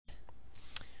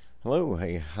Hello,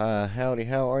 hey, hi, howdy,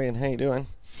 how are you, and how you doing?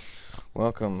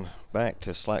 Welcome back to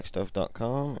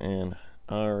slackstuff.com and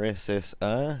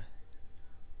RSSI.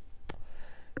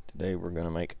 Today we're going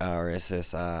to make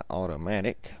RSSI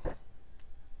automatic.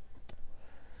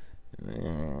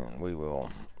 And we will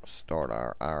start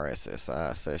our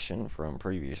RSSI session from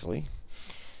previously.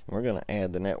 We're going to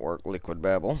add the network liquid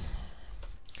babble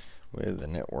with the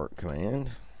network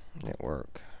command.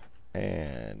 Network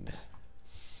add.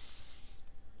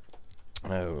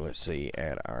 Let's see,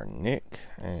 add our nick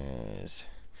as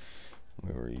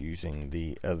we were using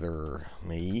the other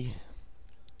me.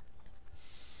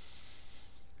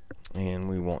 And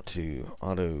we want to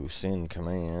auto send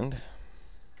command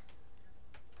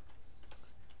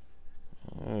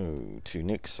to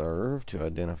nick serve to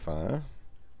identify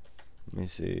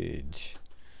message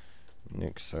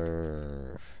nick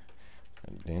serve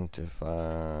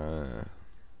identify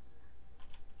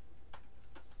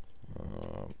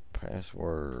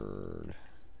password,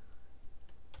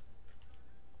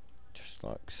 just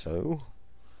like so,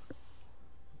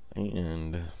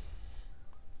 and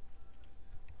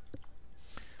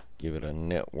give it a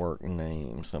network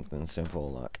name, something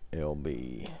simple like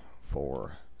LB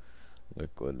for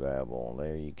liquid babble.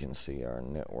 There you can see our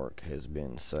network has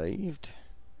been saved.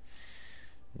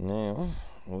 Now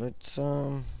let's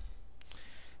add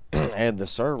the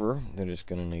server that it's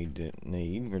going to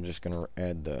need. We're just going to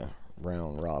add the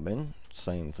round robin,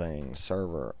 same thing,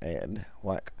 server add,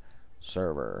 whack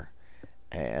server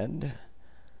add.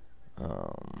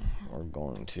 We're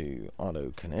going to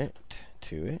auto connect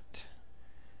to it.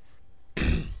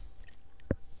 And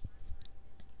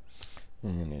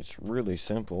it's really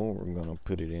simple. We're going to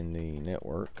put it in the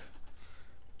network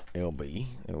LB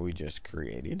that we just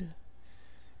created.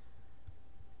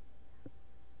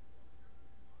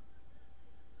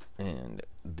 And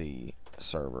the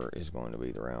server is going to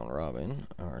be the round robin,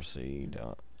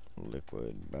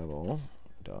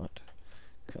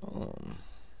 rc.liquidbabble.com.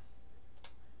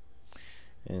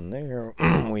 And there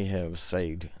we have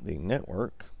saved the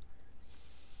network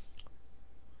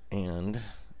and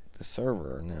the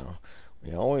server. Now,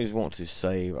 we always want to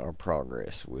save our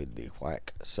progress with the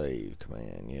whack save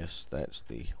command. Yes, that's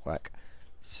the whack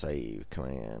save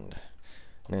command.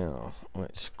 Now,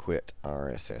 let's quit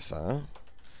RSSI.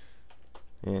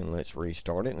 And let's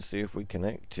restart it and see if we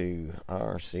connect to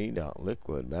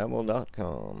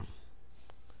rc.liquidbabble.com.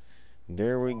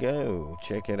 There we go.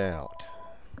 Check it out.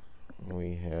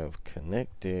 We have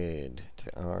connected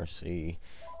to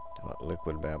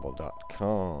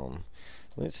rc.liquidbabble.com.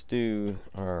 Let's do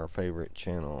our favorite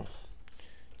channel.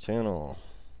 Channel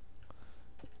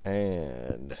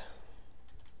add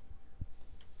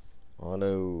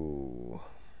auto.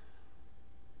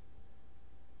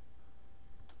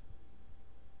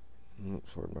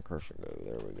 Oops, where'd my cursor go?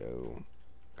 There we go.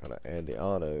 Gotta add the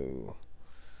auto.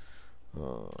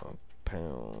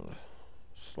 Pound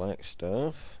Slack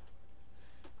stuff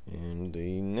and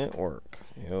the network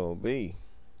LB.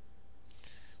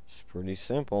 It's pretty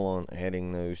simple on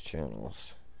adding those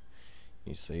channels.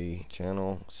 You see,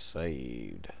 channel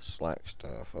saved, Slack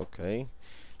stuff. Okay,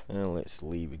 now let's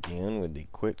leave again with the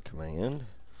quit command.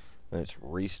 Let's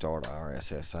restart our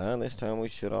RSSI. This time we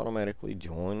should automatically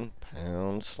join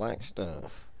pound Slack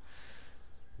stuff.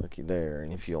 Looky there,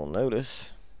 and if you'll notice,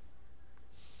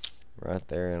 right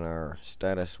there in our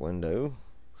status window,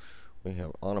 we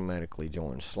have automatically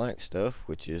joined Slack stuff,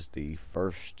 which is the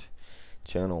first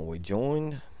channel we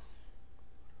joined.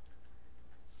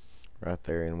 Right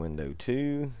there in window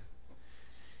 2.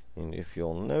 And if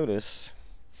you'll notice,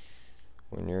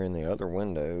 when you're in the other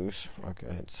windows, like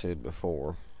I had said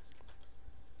before,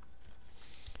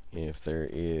 if there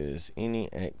is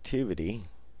any activity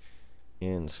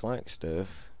in Slack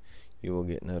stuff, you will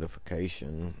get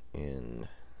notification in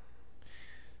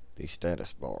the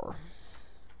status bar.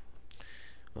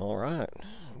 Alright,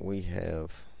 we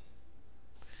have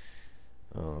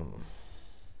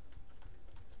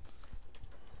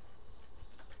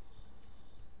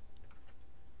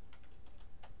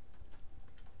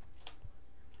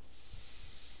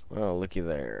well, looky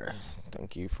there.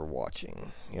 Thank you for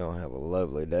watching. Y'all have a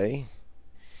lovely day,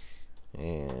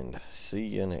 and see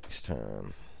you next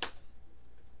time.